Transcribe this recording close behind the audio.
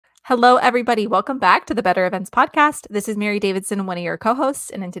Hello, everybody. Welcome back to the Better Events Podcast. This is Mary Davidson, one of your co-hosts.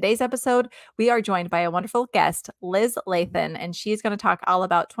 And in today's episode, we are joined by a wonderful guest, Liz Lathan, and she's going to talk all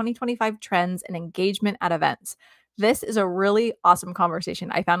about 2025 trends and engagement at events. This is a really awesome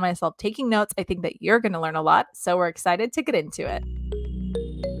conversation. I found myself taking notes. I think that you're going to learn a lot. So we're excited to get into it.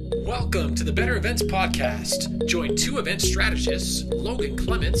 Welcome to the Better Events Podcast. Join two event strategists, Logan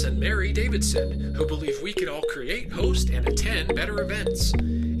Clements and Mary Davidson, who believe we can all create, host, and attend better events.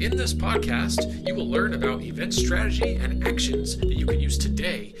 In this podcast, you will learn about event strategy and actions that you can use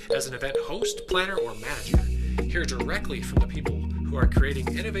today as an event host, planner, or manager. Hear directly from the people who are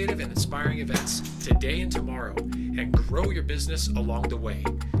creating innovative and inspiring events today and tomorrow, and grow your business along the way.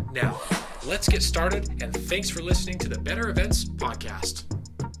 Now, let's get started, and thanks for listening to the Better Events Podcast.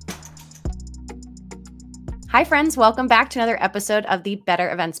 Hi, friends. Welcome back to another episode of the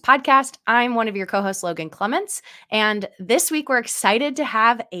Better Events Podcast. I'm one of your co-hosts, Logan Clements. And this week, we're excited to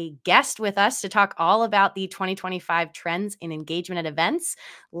have a guest with us to talk all about the 2025 trends in engagement at events,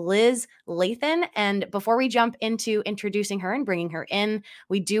 Liz Lathan. And before we jump into introducing her and bringing her in,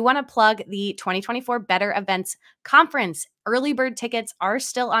 we do want to plug the 2024 Better Events Conference. Early bird tickets are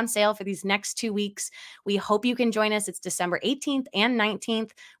still on sale for these next 2 weeks. We hope you can join us. It's December 18th and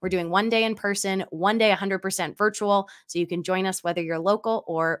 19th. We're doing one day in person, one day 100% virtual. So you can join us whether you're local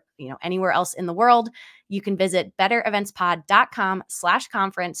or anywhere else in the world. You can visit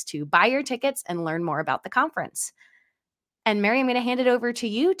bettereventspod.com/conference to buy your tickets and learn more about the conference. And Mary, I'm going to hand it over to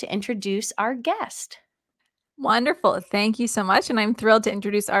you to introduce our guest. Wonderful. Thank you so much. And I'm thrilled to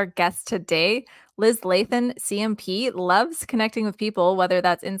introduce our guest today. Liz Lathan, CMP, loves connecting with people, whether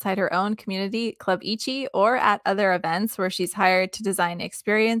that's inside her own community, Club Ichi, or at other events where she's hired to design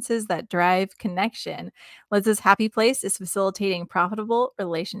experiences that drive connection. Liz's happy place is facilitating profitable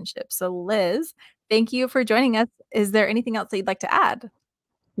relationships. So Liz, thank you for joining us. Is there anything else that you'd like to add?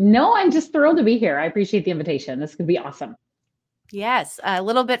 No, I'm just thrilled to be here. I appreciate the invitation. This could be awesome. Yes. A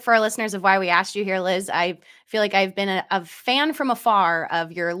little bit for our listeners of why we asked you here, Liz. I feel like I've been a fan from afar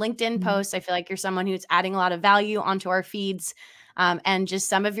of your LinkedIn posts. I feel like you're someone who's adding a lot of value onto our feeds, and just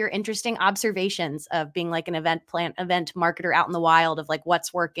some of your interesting observations of being like an event marketer out in the wild of like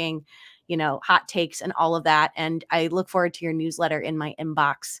what's working, hot takes and all of that. And I look forward to your newsletter in my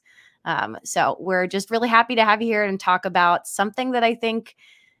inbox. So we're just really happy to have you here and talk about something that I think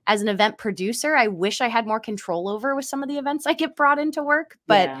as an event producer, I wish I had more control over with some of the events I get brought into work,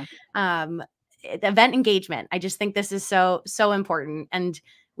 but event engagement, I just think this is so important. And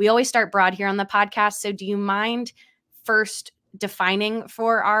we always start broad here on the podcast. So do you mind first defining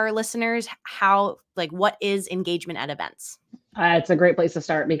for our listeners what is engagement at events? It's a great place to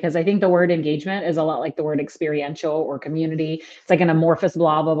start because I think the word engagement is a lot like the word experiential or community. It's like an amorphous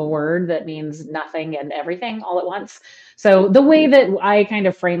blob of a word that means nothing and everything all at once. So the way that I kind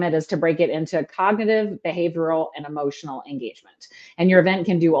of frame it is to break it into cognitive, behavioral, and emotional engagement. And your event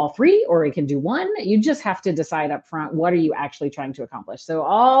can do all three, or it can do one. You just have to decide up front, what are you actually trying to accomplish? So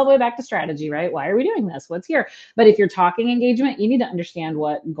all the way back to strategy, right? Why are we doing this? What's here? But if you're talking engagement, you need to understand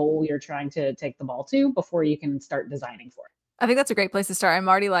what goal you're trying to take the ball to before you can start designing for it. I think that's a great place to start. I'm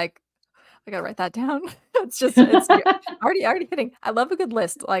already like, I gotta write that down. it's already hitting. I love a good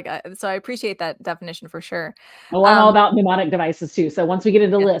list. So I appreciate that definition for sure. Well, I'm all about mnemonic devices too. So once we get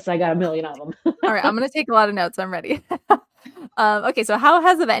into lists, I got a million of them. All right, I'm gonna take a lot of notes. I'm ready. Okay, so how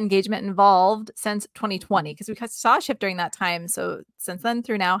has event engagement evolved since 2020? Because we saw a shift during that time. So since then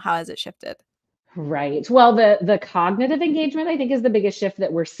through now, how has it shifted? Right. Well, the cognitive engagement, I think, is the biggest shift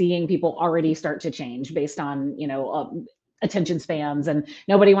that we're seeing people already start to change based on, attention spans, and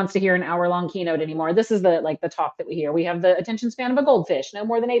nobody wants to hear an hour-long keynote anymore. This is the talk that we hear. We have the attention span of a goldfish, no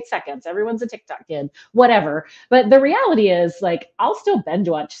more than 8 seconds. Everyone's a TikTok kid, whatever. But the reality is, I'll still binge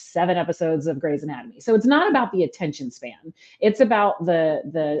watch 7 episodes of Grey's Anatomy. So it's not about the attention span. It's about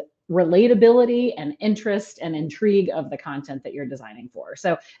the relatability and interest and intrigue of the content that you're designing for.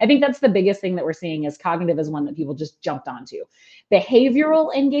 So I think that's the biggest thing that we're seeing is cognitive is one that people just jumped onto.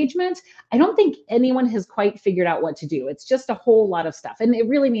 Behavioral engagement, I don't think anyone has quite figured out what to do. It's just a whole lot of stuff. And it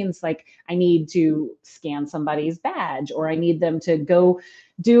really means I need to scan somebody's badge, or I need them to go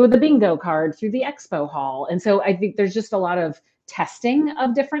do the bingo card through the expo hall. And so I think there's just a lot of testing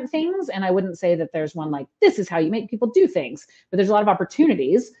of different things. And I wouldn't say that there's one this is how you make people do things, but there's a lot of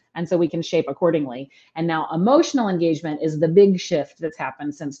opportunities. And so we can shape accordingly. And now emotional engagement is the big shift that's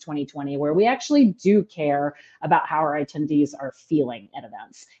happened since 2020, where we actually do care about how our attendees are feeling at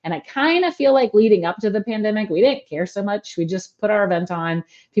events. And I kind of feel like leading up to the pandemic, we didn't care so much. We just put our event on,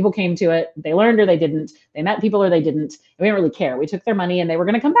 people came to it, they learned or they didn't, they met people or they didn't. We didn't really care. We took their money and they were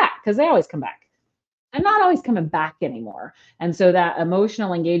going to come back because they always come back. and not always coming back anymore. And so that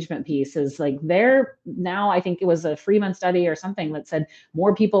emotional engagement piece is like there now. I think it was a Freeman study or something that said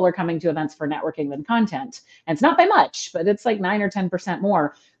more people are coming to events for networking than content. And it's not by much, but it's like 9 or 10%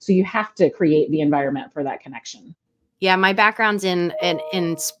 more. So you have to create the environment for that connection. Yeah, my background's in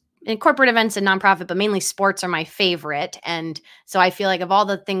corporate events and nonprofit, but mainly sports are my favorite. And so I feel like of all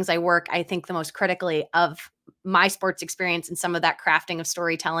the things I work, I think the most critically of my sports experience and some of that crafting of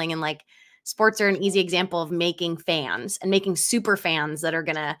storytelling. And like sports are an easy example of making fans and making super fans that are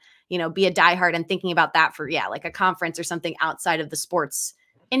going to, be a diehard, and thinking about that for, like a conference or something outside of the sports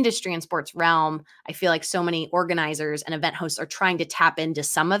industry and sports realm. I feel like so many organizers and event hosts are trying to tap into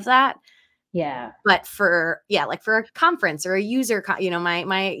some of that. Yeah. But for a conference or a user,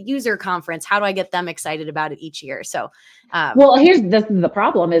 my user conference, how do I get them excited about it each year? So, well, here's the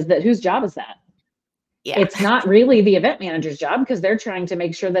problem is that whose job is that? Yeah. It's not really the event manager's job because they're trying to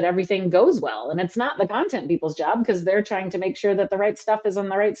make sure that everything goes well. And it's not the content people's job because they're trying to make sure that the right stuff is on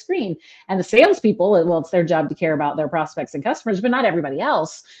the right screen. And the salespeople, well, it's their job to care about their prospects and customers, but not everybody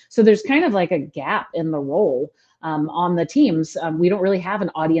else. So there's kind of like a gap in the role on the teams. We don't really have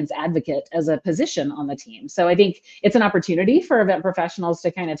an audience advocate as a position on the team. So I think it's an opportunity for event professionals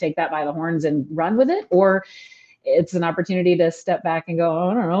to kind of take that by the horns and run with it, or it's an opportunity to step back and go, oh,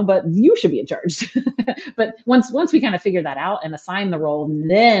 I don't know, but you should be in charge. But once we kind of figure that out and assign the role,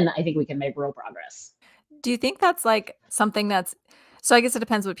 then I think we can make real progress. Do you think that's like something so I guess it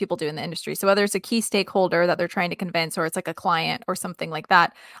depends what people do in the industry. So whether it's a key stakeholder that they're trying to convince, or it's like a client or something like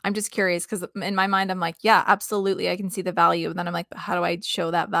that. I'm just curious because in my mind, I'm like, yeah, absolutely. I can see the value. And then I'm like, how do I show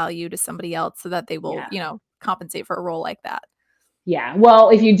that value to somebody else so that they will, compensate for a role like that? Yeah.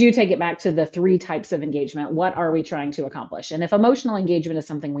 Well, if you do take it back to the 3 types of engagement, what are we trying to accomplish? And if emotional engagement is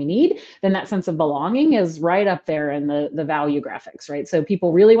something we need, then that sense of belonging is right up there in the value graphics, right? So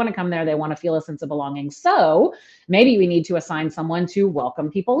people really want to come there. They want to feel a sense of belonging. So maybe we need to assign someone to welcome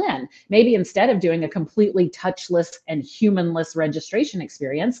people in. Maybe instead of doing a completely touchless and humanless registration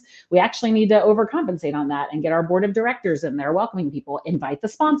experience, we actually need to overcompensate on that and get our board of directors in there welcoming people, invite the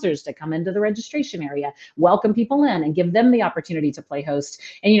sponsors to come into the registration area, welcome people in and give them the opportunity to play host,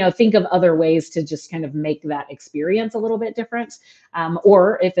 and think of other ways to just kind of make that experience a little bit different.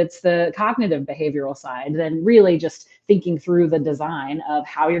 Or if it's the cognitive behavioral side, then really just thinking through the design of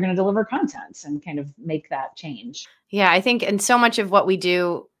how you're going to deliver content and kind of make that change. Yeah, I think, and so much of what we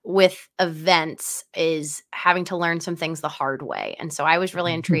do with events is having to learn some things the hard way. And so I was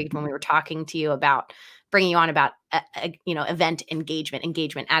really intrigued when we were talking to you about bringing you on about, event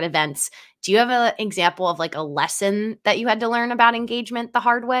engagement at events. Do you have an example of like a lesson that you had to learn about engagement the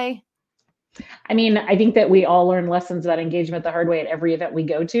hard way? I mean, I think that we all learn lessons about engagement the hard way at every event we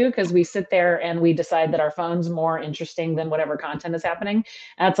go to, because we sit there and we decide that our phone's more interesting than whatever content is happening.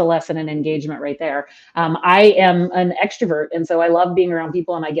 That's a lesson in engagement right there. I am an extrovert, and so I love being around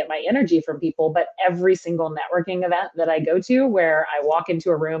people and I get my energy from people. But every single networking event that I go to where I walk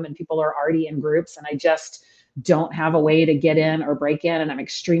into a room and people are already in groups and I just don't have a way to get in or break in, and I'm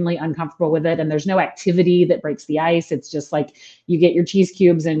extremely uncomfortable with it. And there's no activity that breaks the ice. It's just like you get your cheese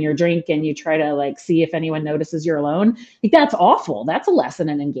cubes and your drink and you try to like see if anyone notices you're alone. Like that's awful. That's a lesson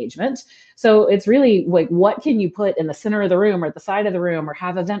in engagement. So it's really like, what can you put in the center of the room or at the side of the room, or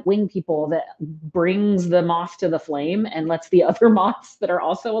have event wing people that brings the moth to the flame and lets the other moths that are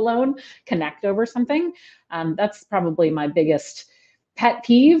also alone connect over something. That's probably my biggest pet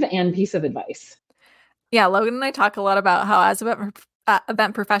peeve and piece of advice. Yeah, Logan and I talk a lot about how as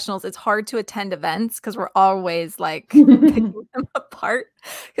event professionals, it's hard to attend events because we're always like picking them apart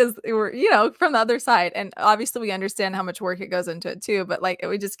because we're, from the other side. And obviously we understand how much work it goes into it too, but like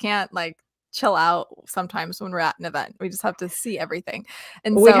we just can't like chill out sometimes when we're at an event. We just have to see everything.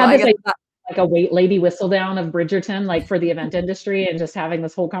 And we so had I this, guess like a lady whistle down of Bridgerton, like for the event industry, and just having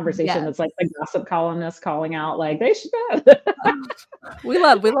this whole conversation that's like the gossip columnist calling out like they should. we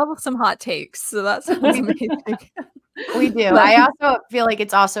love some hot takes, so that sounds amazing. We do. But I also feel like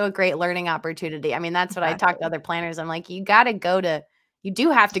it's also a great learning opportunity. I mean, that's what I talk to other planners. I'm like, you do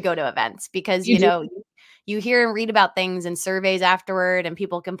have to go to events because you hear and read about things and surveys afterward and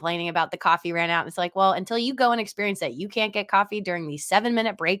people complaining about the coffee ran out. It's like, well, until you go and experience that you can't get coffee during the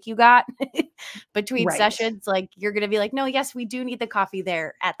 7-minute break you got between sessions, like you're going to be like, no, yes, we do need the coffee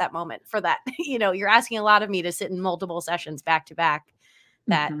there at that moment for that. You're asking a lot of me to sit in multiple sessions back to back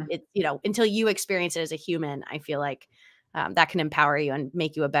that until you experience it as a human, I feel like that can empower you and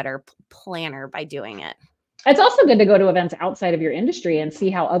make you a better planner by doing it. It's also good to go to events outside of your industry and see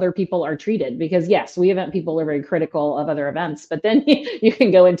how other people are treated, because yes, we event people are very critical of other events, but then you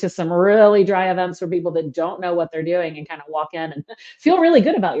can go into some really dry events for people that don't know what they're doing and kind of walk in and feel really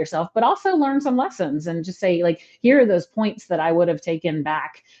good about yourself, but also learn some lessons and just say, like, here are those points that I would have taken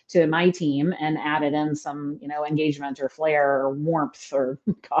back to my team and added in some, engagement or flair or warmth or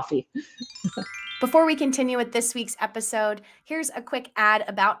coffee. Before we continue with this week's episode, here's a quick ad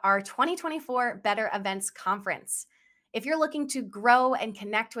about our 2024 Better Events Conference. If you're looking to grow and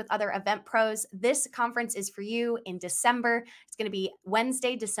connect with other event pros, this conference is for you in December. It's going to be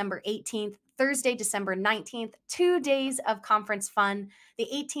Wednesday, December 18th, Thursday, December 19th, 2 days of conference fun. The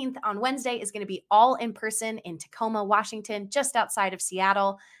 18th on Wednesday is going to be all in person in Tacoma, Washington, just outside of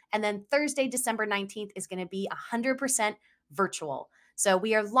Seattle. And then Thursday, December 19th is going to be 100% virtual. So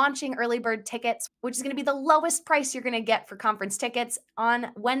we are launching early bird tickets, which is going to be the lowest price you're going to get for conference tickets on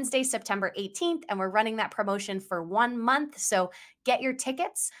Wednesday, September 18th. And we're running that promotion for 1 month. So get your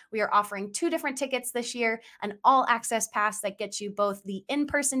tickets. We are offering 2 different tickets this year, an all access pass that gets you both the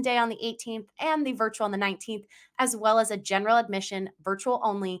in-person day on the 18th and the virtual on the 19th, as well as a general admission virtual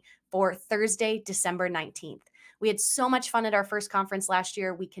only for Thursday, December 19th. We had so much fun at our first conference last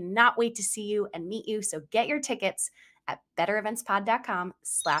year. We cannot wait to see you and meet you. So get your tickets at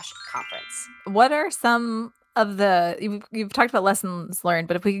bettereventspod.com/conference. What are some of you've talked about lessons learned,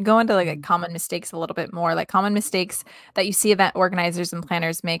 but if we can go into like common mistakes a little bit more, like common mistakes that you see event organizers and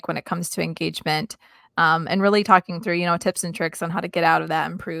planners make when it comes to engagement, and really talking through, tips and tricks on how to get out of that,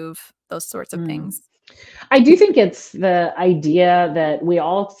 improve those sorts of things. I do think it's the idea that we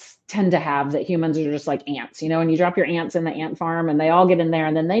all tend to have, that humans are just like ants, and you drop your ants in the ant farm and they all get in there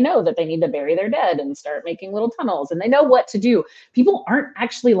and then they know that they need to bury their dead and start making little tunnels and they know what to do. People aren't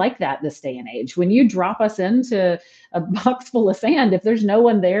actually like that this day and age. When you drop us into a box full of sand, if there's no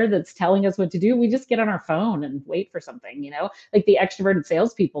one there that's telling us what to do, we just get on our phone and wait for something, like the extroverted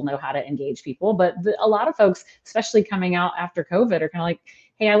salespeople know how to engage people. But a lot of folks, especially coming out after COVID, are kind of like,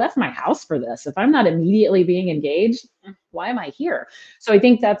 hey, I left my house for this. If I'm not immediately being engaged, why am I here? So I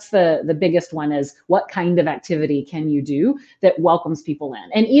think that's the biggest one, is what kind of activity can you do that welcomes people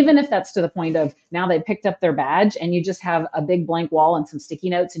in? And even if that's to the point of now they picked up their badge and you just have a big blank wall and some sticky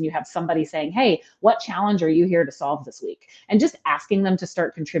notes and you have somebody saying, hey, what challenge are you here to solve this week? And just asking them to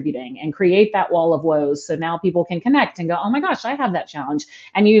start contributing and create that wall of woes. So now people can connect and go, oh my gosh, I have that challenge.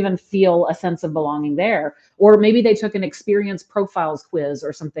 And you even feel a sense of belonging there. Or maybe they took an experience profiles quiz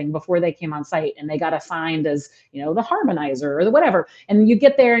or something before they came on site and they got assigned as, the harmonizer or the whatever. And you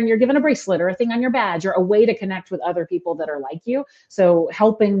get there and you're given a bracelet or a thing on your badge or a way to connect with other people that are like you. So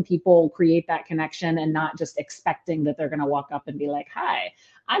helping people create that connection and not just expecting that they're going to walk up and be like, hi,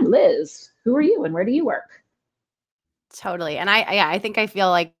 I'm Liz. Who are you and where do you work? Totally. And I think I feel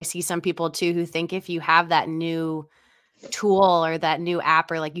like I see some people too who think if you have that new tool or that new app,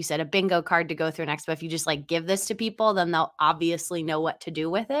 or like you said, a bingo card to go through an expo, if you just like give this to people, then they'll obviously know what to do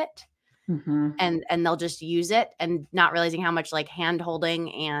with it. And they'll just use it, and not realizing how much like hand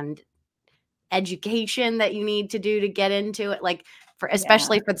holding and education that you need to do to get into it. Like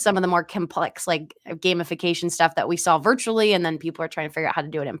especially for some of the more complex, like gamification stuff that we saw virtually. And then people are trying to figure out how to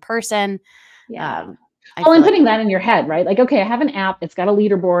do it in person. And putting that in your head, right? Like, okay, I have an app, it's got a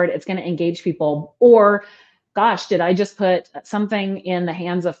leaderboard, it's going to engage people. Or gosh, did I just put something in the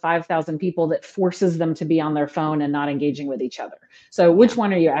hands of 5,000 people that forces them to be on their phone and not engaging with each other? So which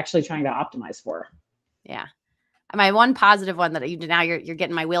one are you actually trying to optimize for? Yeah. My one positive one that you're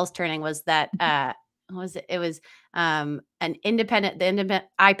getting my wheels turning was that, it was an independent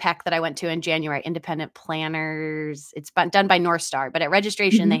IPEC that I went to in January, independent planners. It's done by North Star, but at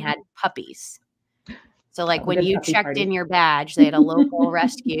registration, they had puppies. So like when you checked in your badge, they had a local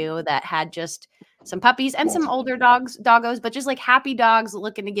rescue that had just some puppies and some older doggos, but just like happy dogs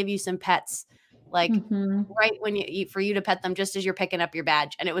looking to give you some pets, like right when for you to pet them just as you're picking up your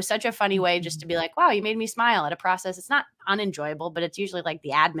badge. And it was such a funny way just to be like, wow, you made me smile at a process. It's not unenjoyable, but it's usually like the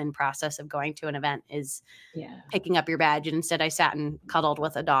admin process of going to an event is picking up your badge. And instead I sat and cuddled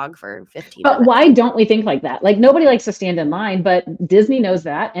with a dog for 15 minutes. But why don't we think like that? Like nobody likes to stand in line, but Disney knows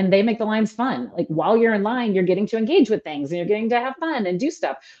that and they make the lines fun. Like while you're in line, you're getting to engage with things and you're getting to have fun and do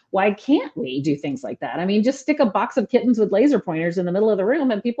stuff. Why can't we do things like that? I mean, just stick a box of kittens with laser pointers in the middle of the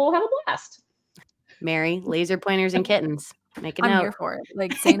room and people will have a blast. Mary, laser pointers and kittens. Make a note. I'm here for it.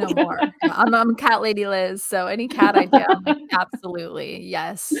 Like, say no more. I'm cat lady Liz, so any cat idea, I'm like, absolutely,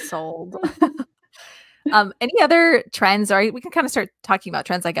 yes, sold. Any other trends? Or we can kind of start talking about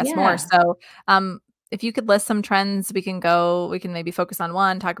trends, I guess, more. So, if you could list some trends, we can maybe focus on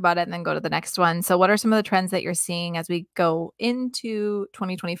one, talk about it, and then go to the next one. So what are some of the trends that you're seeing as we go into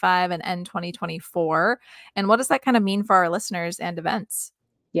 2025 and end 2024? And what does that kind of mean for our listeners and events?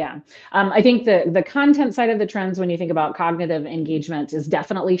 Yeah. I think the content side of the trends, when you think about cognitive engagement, is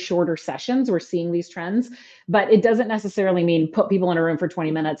definitely shorter sessions. We're seeing these trends, but it doesn't necessarily mean put people in a room for 20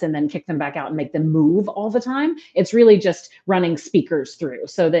 minutes and then kick them back out and make them move all the time. It's really just running speakers through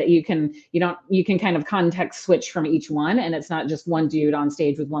so that you can kind of context switch from each one. And it's not just one dude on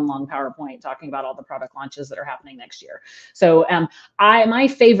stage with one long PowerPoint talking about all the product launches that are happening next year. So my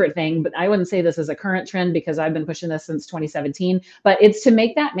favorite thing, but I wouldn't say this is a current trend because I've been pushing this since 2017, but it's to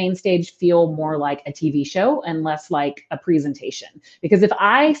make that main stage feel more like a TV show and less like a presentation. Because if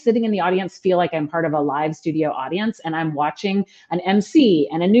I, sitting in the audience, feel like I'm part of a live studio audience and I'm watching an MC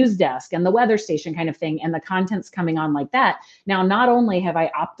and a news desk and the weather station kind of thing, and the content's coming on like that, now not only have I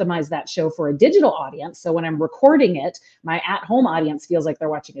optimized that show for a digital audience, so when I'm recording it, my at-home audience feels like they're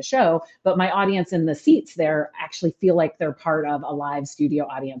watching a show, but my audience in the seats there actually feel like they're part of a live studio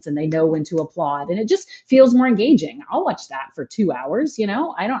audience and they know when to applaud, and it just feels more engaging. I'll watch that for 2 hours,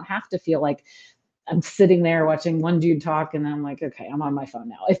 I don't have to feel like I'm sitting there watching one dude talk and I'm like, okay, I'm on my phone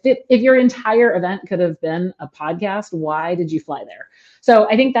now. If your entire event could have been a podcast, why did you fly there? So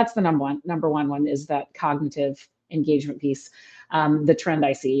I think that's the number one is that cognitive engagement piece, the trend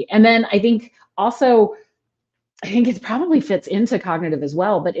I see. And then I think it probably fits into cognitive as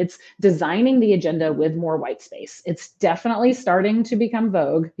well, but it's designing the agenda with more white space. It's definitely starting to become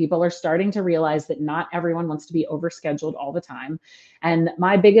vogue. People are starting to realize that not everyone wants to be overscheduled all the time. And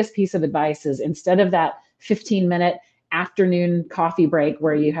my biggest piece of advice is, instead of that 15-minute afternoon coffee break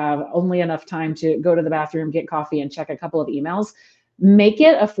where you have only enough time to go to the bathroom, get coffee, and check a couple of emails, make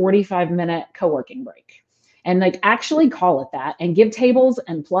it a 45-minute co-working break. And actually call it that, and give tables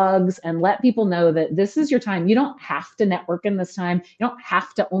and plugs and let people know that this is your time. You don't have to network in this time. You don't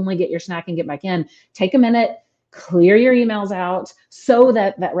have to only get your snack and get back in. Take a minute, clear your emails out so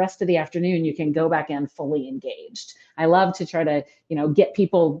that rest of the afternoon you can go back in fully engaged. I love to try to, get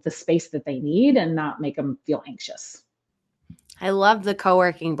people the space that they need and not make them feel anxious. I love the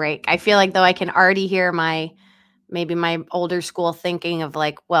co-working break. I feel like, though, I can already hear maybe my older school thinking of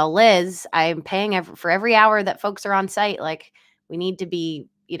like, well, Liz, I'm paying for every hour that folks are on site. Like, we need to be,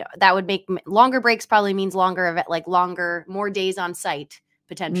 that would make longer breaks, probably means longer, more days on site,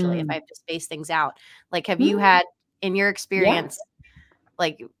 potentially, if I have to space things out. Like, have you had, in your experience,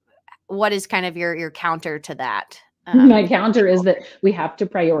 like, what is kind of your counter to that? My counter is that we have to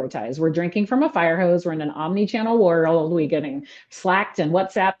prioritize. We're drinking from a fire hose. We're in an omni-channel world. We're getting Slacked and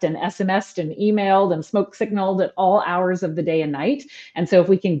WhatsApped and SMS'd and emailed and smoke signaled at all hours of the day and night. And so if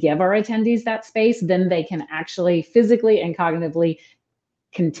we can give our attendees that space, then they can actually physically and cognitively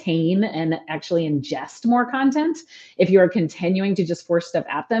contain and actually ingest more content. If you are continuing to just force stuff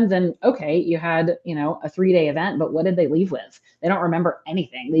at them, then okay, you had, a 3-day event, but what did they leave with? They don't remember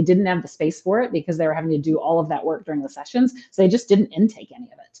anything. They didn't have the space for it because they were having to do all of that work during the sessions. So they just didn't intake any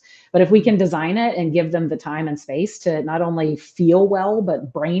of it. But if we can design it and give them the time and space to not only feel well,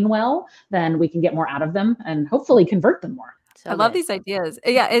 but brain well, then we can get more out of them and hopefully convert them more. I love these ideas.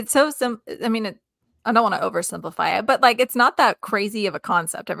 Yeah, it's so simple. I mean, I don't want to oversimplify it, but it's not that crazy of a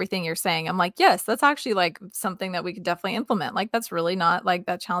concept. Everything you're saying, I'm like, yes, that's actually something that we could definitely implement. That's really not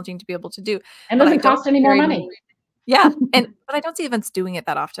that challenging to be able to do. And doesn't cost any more money. Yeah. But I don't see events doing it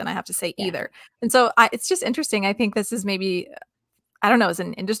that often, I have to say, either. And so it's just interesting. I think this is maybe, I don't know, is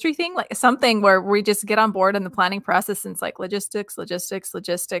an industry thing, something where we just get on board in the planning process and it's logistics.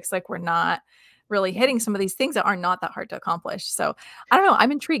 We're not really hitting some of these things that are not that hard to accomplish. So I don't know. I'm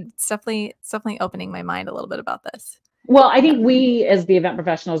intrigued. It's definitely opening my mind a little bit about this. Well, I think we as the event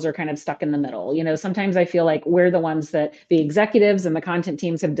professionals are kind of stuck in the middle. Sometimes I feel like we're the ones that the executives and the content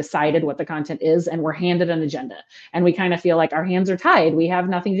teams have decided what the content is, and we're handed an agenda. And we kind of feel like our hands are tied. We have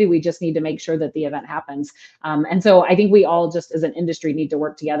nothing to do. We just need to make sure that the event happens. And so I think we all just as an industry need to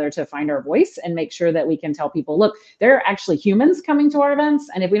work together to find our voice and make sure that we can tell people, look, there are actually humans coming to our events.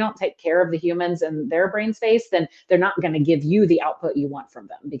 And if we don't take care of the humans and their brain space, then they're not going to give you the output you want from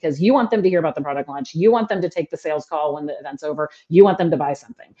them, because you want them to hear about the product launch. You want them to take the sales call when the event's over. You want them to buy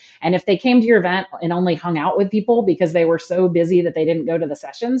something. And if they came to your event and only hung out with people because they were so busy that they didn't go to the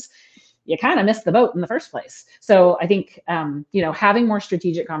sessions, you kind of missed the boat in the first place. So I think, having more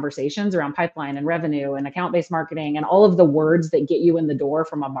strategic conversations around pipeline and revenue and account-based marketing and all of the words that get you in the door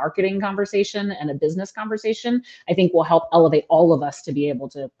from a marketing conversation and a business conversation, I think will help elevate all of us to be able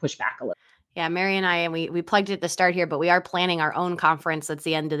to push back a little. Yeah, Mary and I, and we plugged it at the start here, but we are planning our own conference that's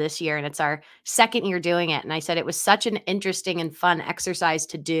the end of this year, and it's our second year doing it. And I said it was such an interesting and fun exercise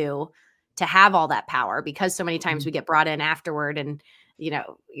to to have all that power, because so many times we get brought in afterward and, you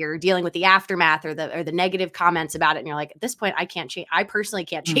know, you're dealing with the aftermath or the negative comments about it. And you're like, at this point, I can't change. I personally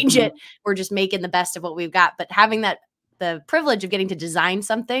can't change it. We're just making the best of what we've got. But having the privilege of getting to design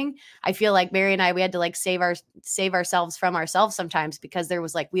something, I feel like Mary and I, we had to like save ourselves from ourselves sometimes, because there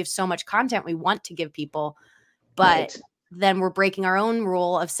was like, we have so much content we want to give people, but then we're breaking our own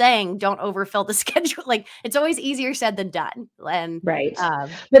rule of saying, don't overfill the schedule. Like, it's always easier said than done. And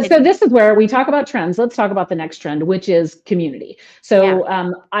but so this is where we talk about trends. Let's talk about the next trend, which is community. So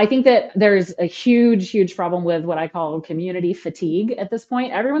I think that there's a huge problem with what I call community fatigue at this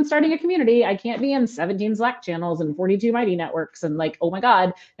point. Everyone's starting a community. I can't be in 17 Slack channels and 42 Mighty networks and like, oh my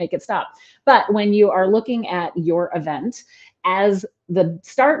God, make it stop. But when you are looking at your event as the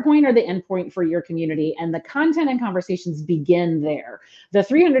start point or the end point for your community, and the content and conversations begin there. The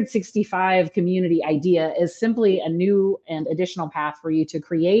 365 community idea is simply a new and additional path for you to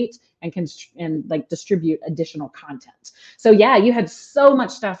create and like distribute additional content. So yeah, you had so much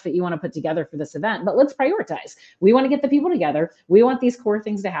stuff that you want to put together for this event, but let's prioritize. We want to get the people together. We want these core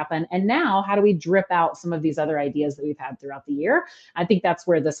things to happen. And now how do we drip out some of these other ideas that we've had throughout the year? I think that's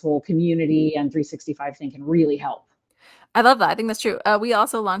where this whole community and 365 thing can really help. I love that. I think that's true. We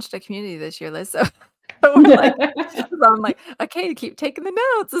also launched a community this year, Liz. So I'm like, okay, keep taking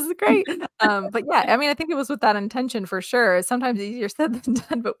the notes. This is great. But yeah, I mean, I think it was with that intention for sure. Sometimes easier said than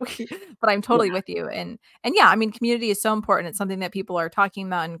done, but I'm totally with you. And yeah, I mean, community is so important. It's something that people are talking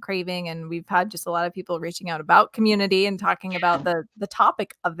about and craving. And we've had just a lot of people reaching out about community and talking about the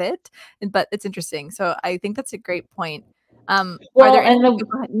topic of it. But it's interesting. So I think that's a great point.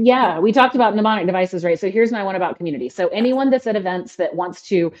 We talked about mnemonic devices, right? So here's my one about community. So anyone that's at events that wants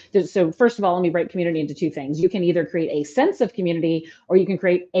to, so first of all, let me break community into two things. You can either create a sense of community or you can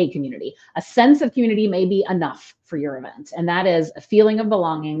create a community. A sense of community may be enough for your event. And that is a feeling of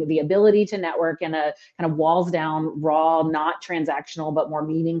belonging, the ability to network in a kind of walls down, raw, not transactional, but more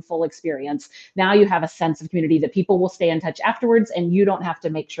meaningful experience. Now you have a sense of community that people will stay in touch afterwards, and you don't have to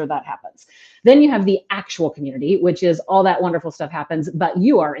make sure that happens. Then you have the actual community, which is all that wonderful stuff happens, but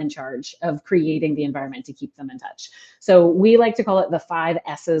you are in charge of creating the environment to keep them in touch. So we like to call it the 5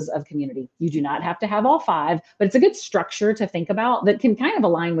 S's of community. You do not have to have all 5, but it's a good structure to think about that can kind of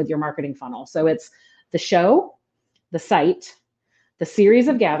align with your marketing funnel. So it's the show, the site, the series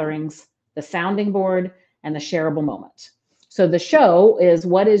of gatherings, the sounding board, and the shareable moment. So the show is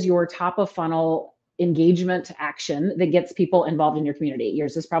what is your top of funnel engagement action that gets people involved in your community.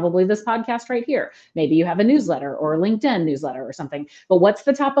 Yours is probably this podcast right here. Maybe you have a newsletter or a LinkedIn newsletter or something, but what's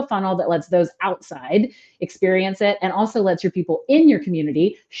the top of funnel that lets those outside experience it and also lets your people in your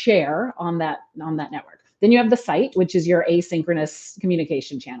community share on that network? Then you have the site, which is your asynchronous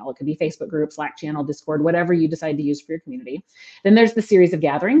communication channel. It could be Facebook group, Slack channel, Discord, whatever you decide to use for your community. Then there's the series of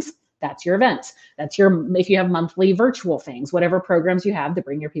gatherings. That's your event. That's if you have monthly virtual things, whatever programs you have to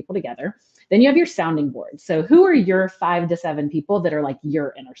bring your people together. Then you have your sounding board. So who are your 5 to 7 people that are like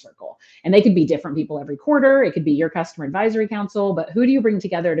your inner circle? And they could be different people every quarter. It could be your customer advisory council, but who do you bring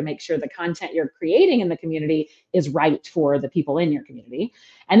together to make sure the content you're creating in the community is right for the people in your community?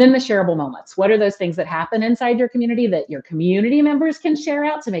 And then the shareable moments. What are those things that happen inside your community that your community members can share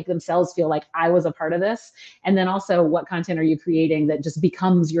out to make themselves feel like I was a part of this? And then also, what content are you creating that just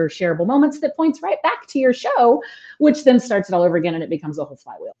becomes your shareable moments that points right back to your show, which then starts it all over again and it becomes a whole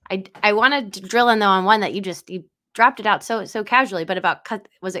flywheel. I wanted to drill in though on one that you dropped it out so casually, but about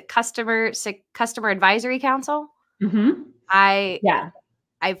was it customer advisory council? Mm-hmm. I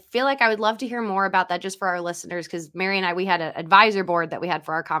feel like I would love to hear more about that just for our listeners, because Mary and I, we had an advisor board that we had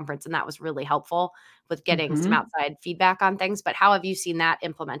for our conference, and that was really helpful with getting some outside feedback on things. But how have you seen that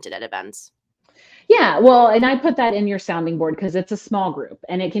implemented at events? Yeah, well, and I put that in your sounding board because it's a small group,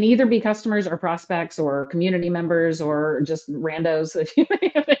 and it can either be customers or prospects or community members or just randos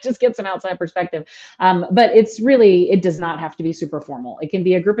if it just gets some outside perspective. But it does not have to be super formal. It can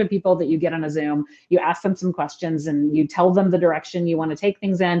be a group of people that you get on a Zoom, you ask them some questions and you tell them the direction you want to take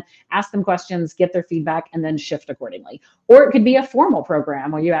things in, ask them questions, get their feedback, and then shift accordingly. Or it could be a formal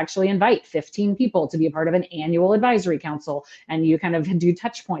program where you actually invite 15 people to be a part of an annual advisory council and you kind of do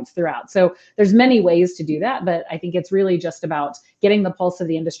touch points throughout. So there's many ways to do that, but I think it's really just about getting the pulse of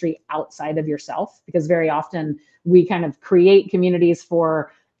the industry outside of yourself, because very often we kind of create communities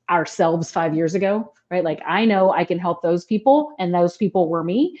for ourselves 5 years ago, right? Like, I know I can help those people and those people were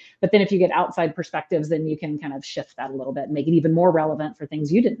me, but then if you get outside perspectives, then you can kind of shift that a little bit and make it even more relevant for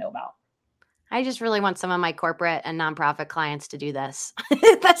things you didn't know about. I just really want some of my corporate and nonprofit clients to do this.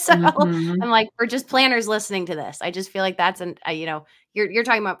 That's so, I'm like, we're just planners listening to this. I just feel like that's you're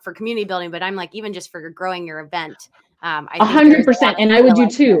talking about for community building, but I'm like, even just for growing your event, I think there's a lot 100%. to And I would do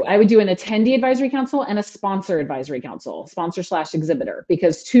realize there. two. I would do an attendee advisory council and a sponsor advisory council, sponsor/exhibitor,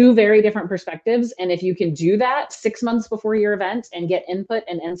 because two very different perspectives. And if you can do that 6 months before your event and get input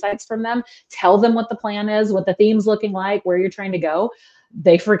and insights from them, tell them what the plan is, what the theme's looking like, where you're trying to go,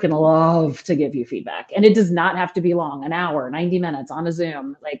 they freaking love to give you feedback. And it does not have to be long, an hour, 90 minutes on a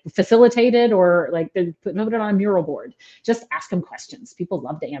Zoom, like facilitated, or like put it on a mural board. Just ask them questions. People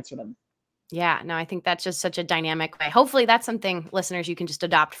love to answer them. Yeah, no, I think that's just such a dynamic way. Hopefully that's something, listeners, you can just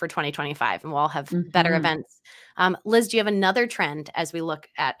adopt for 2025 and we'll all have better events. Liz, do you have another trend as we look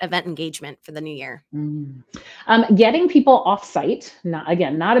at event engagement for the new year? Getting people off site, not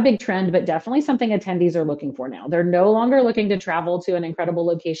a big trend, but definitely something attendees are looking for now. They're no longer looking to travel to an incredible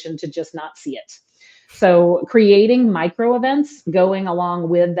location to just not see it. So creating micro events going along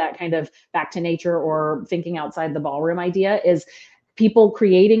with that kind of back to nature or thinking outside the ballroom idea is people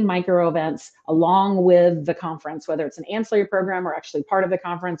creating micro events along with the conference, whether it's an ancillary program or actually part of the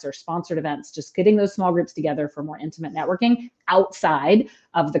conference or sponsored events, just getting those small groups together for more intimate networking outside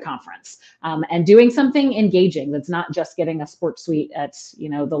of the conference, and doing something engaging that's not just getting a sports suite at,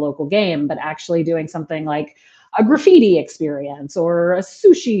 the local game, but actually doing something like a graffiti experience or a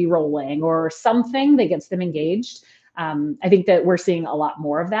sushi rolling or something that gets them engaged. I think that we're seeing a lot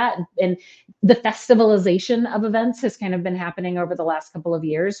more of that. And the festivalization of events has kind of been happening over the last couple of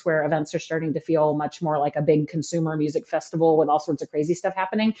years, where events are starting to feel much more like a big consumer music festival with all sorts of crazy stuff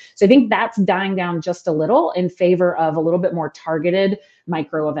happening. So I think that's dying down just a little in favor of a little bit more targeted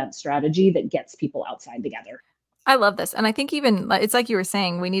micro event strategy that gets people outside together. I love this. And I think even it's like you were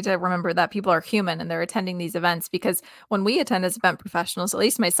saying, we need to remember that people are human and they're attending these events, because when we attend as event professionals, at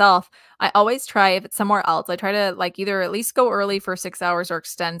least myself, I always try, if it's somewhere else, I try to either at least go early for 6 hours or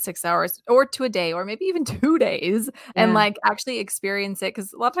extend 6 hours or to a day or maybe even 2 days and actually experience it.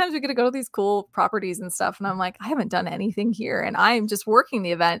 Cause a lot of times we get to go to these cool properties and stuff. And I'm like, I haven't done anything here and I'm just working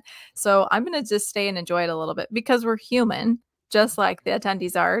the event. So I'm going to just stay and enjoy it a little bit because we're human, just like the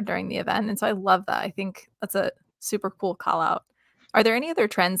attendees are during the event. And so I love that. I think that's a super cool call out. Are there any other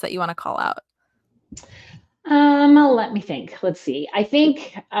trends that you want to call out? Let me think. Let's see. I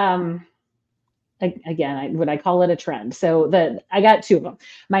think, again, would I call it a trend? So I got two of them.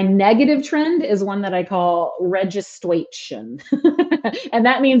 My negative trend is one that I call registration. And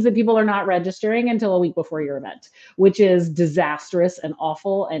that means that people are not registering until a week before your event, which is disastrous and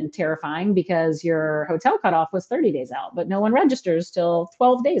awful and terrifying, because your hotel cutoff was 30 days out, but no one registers till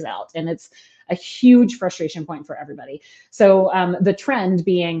 12 days out. And it's a huge frustration point for everybody. So the trend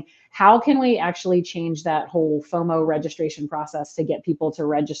being, how can we actually change that whole FOMO registration process to get people to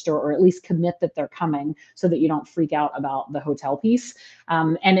register or at least commit that they're coming, so that you don't freak out about the hotel piece?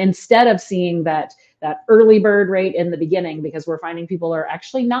 And instead of seeing that early bird rate in the beginning, because we're finding people are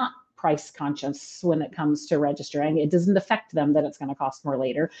actually not price conscious when it comes to registering. It doesn't affect them that it's going to cost more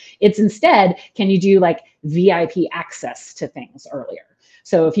later. It's instead, can you do like VIP access to things earlier?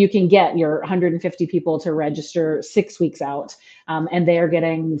 So if you can get your 150 people to register 6 weeks out, and they are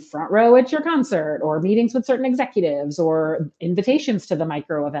getting front row at your concert or meetings with certain executives or invitations to the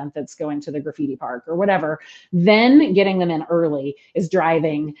micro event that's going to the graffiti park or whatever, then getting them in early is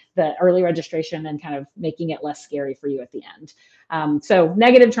driving the early registration and kind of making it less scary for you at the end. So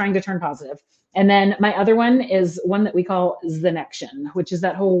negative trying to turn positive. And then my other one is one that we call Zenection, which is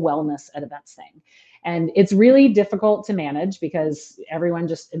that whole wellness at events thing. And it's really difficult to manage, because everyone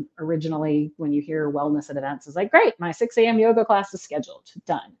just originally, when you hear wellness at events, is like, great, my 6 a.m. yoga class is scheduled,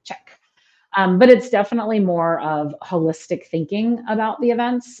 done, check. But it's definitely more of holistic thinking about the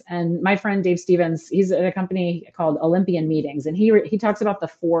events. And my friend Dave Stevens, he's at a company called Olympian Meetings, and he talks about the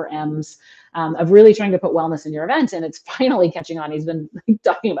 4 M's of really trying to put wellness in your event, and it's finally catching on. He's been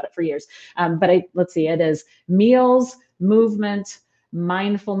talking about it for years. But let's see, it is meals, movement,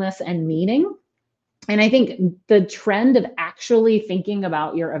 mindfulness, and meaning. And I think the trend of actually thinking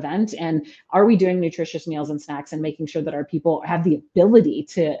about your event and are we doing nutritious meals and snacks and making sure that our people have the ability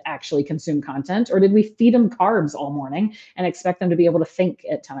to actually consume content, or did we feed them carbs all morning and expect them to be able to think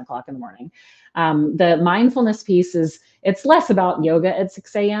at 10 o'clock in the morning? The mindfulness piece it's less about yoga at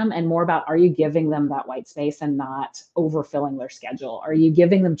 6 a.m. and more about, are you giving them that white space and not overfilling their schedule? Are you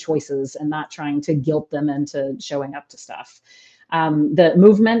giving them choices and not trying to guilt them into showing up to stuff? The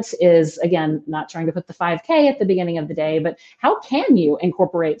movement is, again, not trying to put the 5K at the beginning of the day, but how can you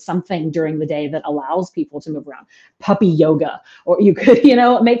incorporate something during the day that allows people to move around? Puppy yoga, or you could,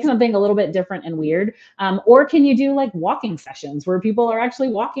 make something a little bit different and weird. Or can you do like walking sessions where people are actually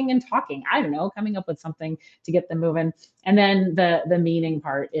walking and talking? I don't know, coming up with something to get them moving. And then the meaning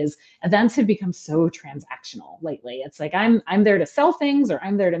part is events have become so transactional lately. It's like I'm there to sell things, or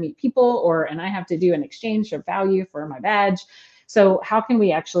I'm there to meet people, and I have to do an exchange of value for my badge. So how can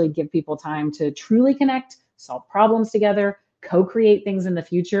we actually give people time to truly connect, solve problems together, co-create things in the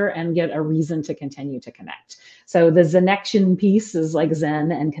future, and get a reason to continue to connect? So the Zenection piece is like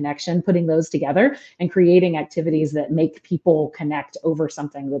Zen and connection, putting those together and creating activities that make people connect over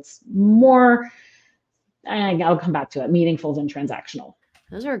something that's more, I'll come back to it, meaningful than transactional.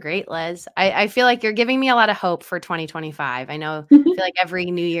 Those are great, Liz. I feel like you're giving me a lot of hope for 2025. I feel like every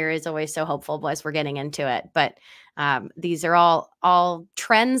new year is always so hopeful as we're getting into it. But these are all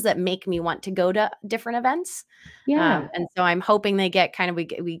trends that make me want to go to different events. Yeah. And so I'm hoping they get kind of,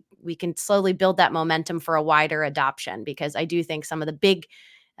 we can slowly build that momentum for a wider adoption, because I do think some of the big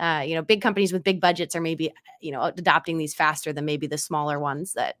companies with big budgets are maybe, adopting these faster than maybe the smaller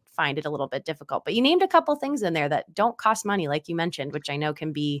ones that find it a little bit difficult. But you named a couple things in there that don't cost money, like you mentioned, which I know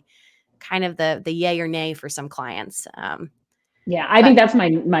can be kind of the yay or nay for some clients. Yeah, I think that's my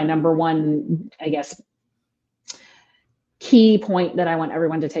number one, I guess, key point that I want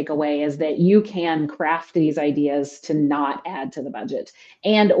everyone to take away is that you can craft these ideas to not add to the budget,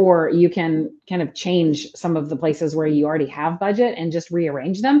 or you can kind of change some of the places where you already have budget and just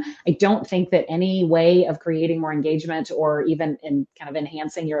rearrange them. I don't think that any way of creating more engagement or even in kind of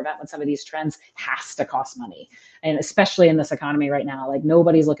enhancing your event with some of these trends has to cost money. And especially in this economy right now, like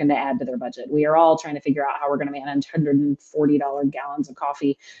nobody's looking to add to their budget. We are all trying to figure out how we're going to manage $140 gallons of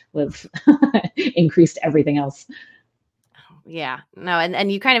coffee with increased everything else. Yeah, no.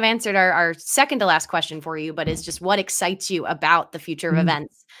 And you kind of answered our second to last question for you, but it's just what excites you about the future of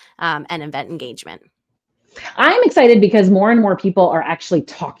events and event engagement? I'm excited because more and more people are actually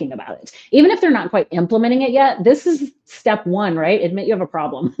talking about it. Even if they're not quite implementing it yet, this is step one, right? Admit you have a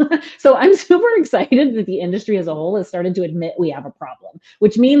problem. So I'm super excited that the industry as a whole has started to admit we have a problem,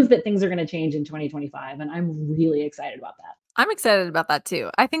 which means that things are going to change in 2025. And I'm really excited about that. I'm excited about that too.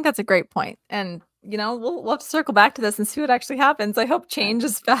 I think that's a great point. And we'll have to circle back to this and see what actually happens. I hope change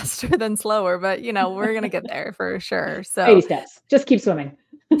is faster than slower, but we're going to get there for sure. So baby steps, just keep swimming.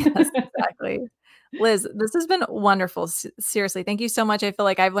 Yes, exactly. Liz, this has been wonderful. Seriously, thank you so much. I feel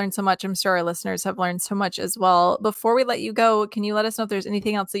like I've learned so much. I'm sure our listeners have learned so much as well. Before we let you go, can you let us know if there's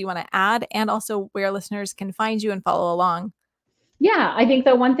anything else that you want to add, and also where listeners can find you and follow along? Yeah, I think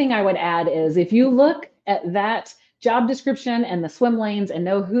the one thing I would add is if you look at that job description and the swim lanes and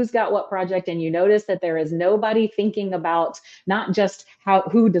know who's got what project, and you notice that there is nobody thinking about not just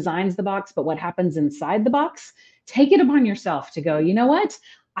who designs the box, but what happens inside the box, take it upon yourself to go, you know what?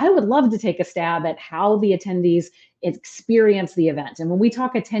 I would love to take a stab at how the attendees experience the event. And when we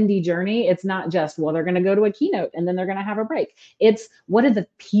talk attendee journey, it's not just, well, they're going to go to a keynote and then they're going to have a break. It's what are the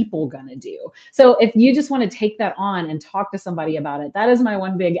people going to do? So if you just want to take that on and talk to somebody about it, that is my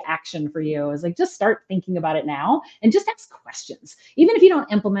one big action for you, is like, just start thinking about it now and just ask questions. Even if you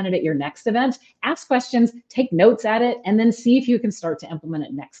don't implement it at your next event, ask questions, take notes at it, and then see if you can start to implement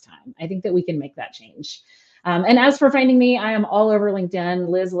it next time. I think that we can make that change. And as for finding me, I am all over LinkedIn,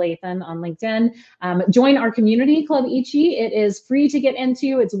 Liz Lathan on LinkedIn. Join our community, Club Ichi. It is free to get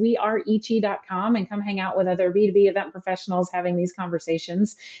into. It's weareichi.com, and come hang out with other B2B event professionals having these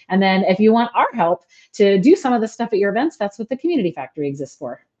conversations. And then if you want our help to do some of the stuff at your events, that's what the Community Factory exists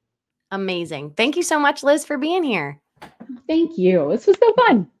for. Amazing. Thank you so much, Liz, for being here. Thank you. This was so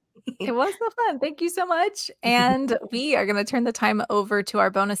fun. It was so fun. Thank you so much. And we are going to turn the time over to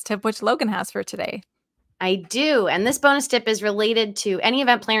our bonus tip, which Logan has for today. I do. And this bonus tip is related to any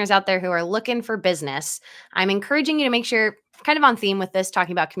event planners out there who are looking for business. I'm encouraging you to make sure, kind of on theme with this,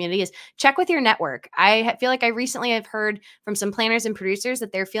 talking about community, is check with your network. I feel like I recently have heard from some planners and producers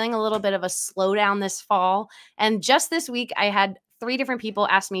that they're feeling a little bit of a slowdown this fall. And just this week, I had 3 different people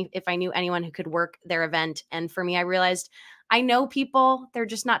ask me if I knew anyone who could work their event. And for me, I realized I know people, they're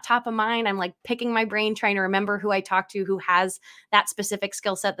just not top of mind. I'm like picking my brain, trying to remember who I talked to, who has that specific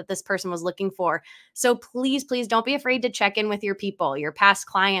skill set that this person was looking for. So please, please don't be afraid to check in with your people, your past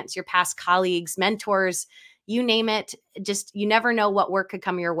clients, your past colleagues, mentors, you name it. Just, you never know what work could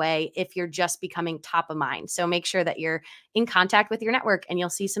come your way if you're just becoming top of mind. So make sure that you're in contact with your network and you'll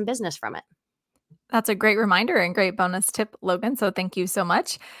see some business from it. That's a great reminder and great bonus tip, Logan. So thank you so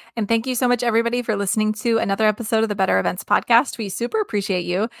much. And thank you so much, everybody, for listening to another episode of the Better Events podcast. We super appreciate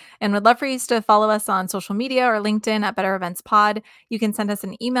you and would love for you to follow us on social media or LinkedIn at Better Events Pod. You can send us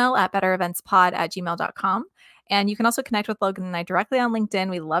an email at bettereventspod@gmail.com. And you can also connect with Logan and I directly on LinkedIn.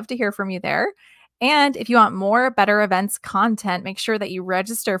 We love to hear from you there. And if you want more Better Events content, make sure that you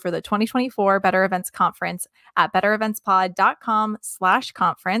register for the 2024 Better Events Conference at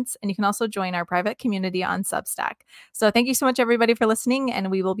bettereventspod.com/conference. And you can also join our private community on Substack. So thank you so much, everybody, for listening. And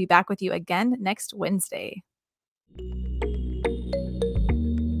we will be back with you again next Wednesday.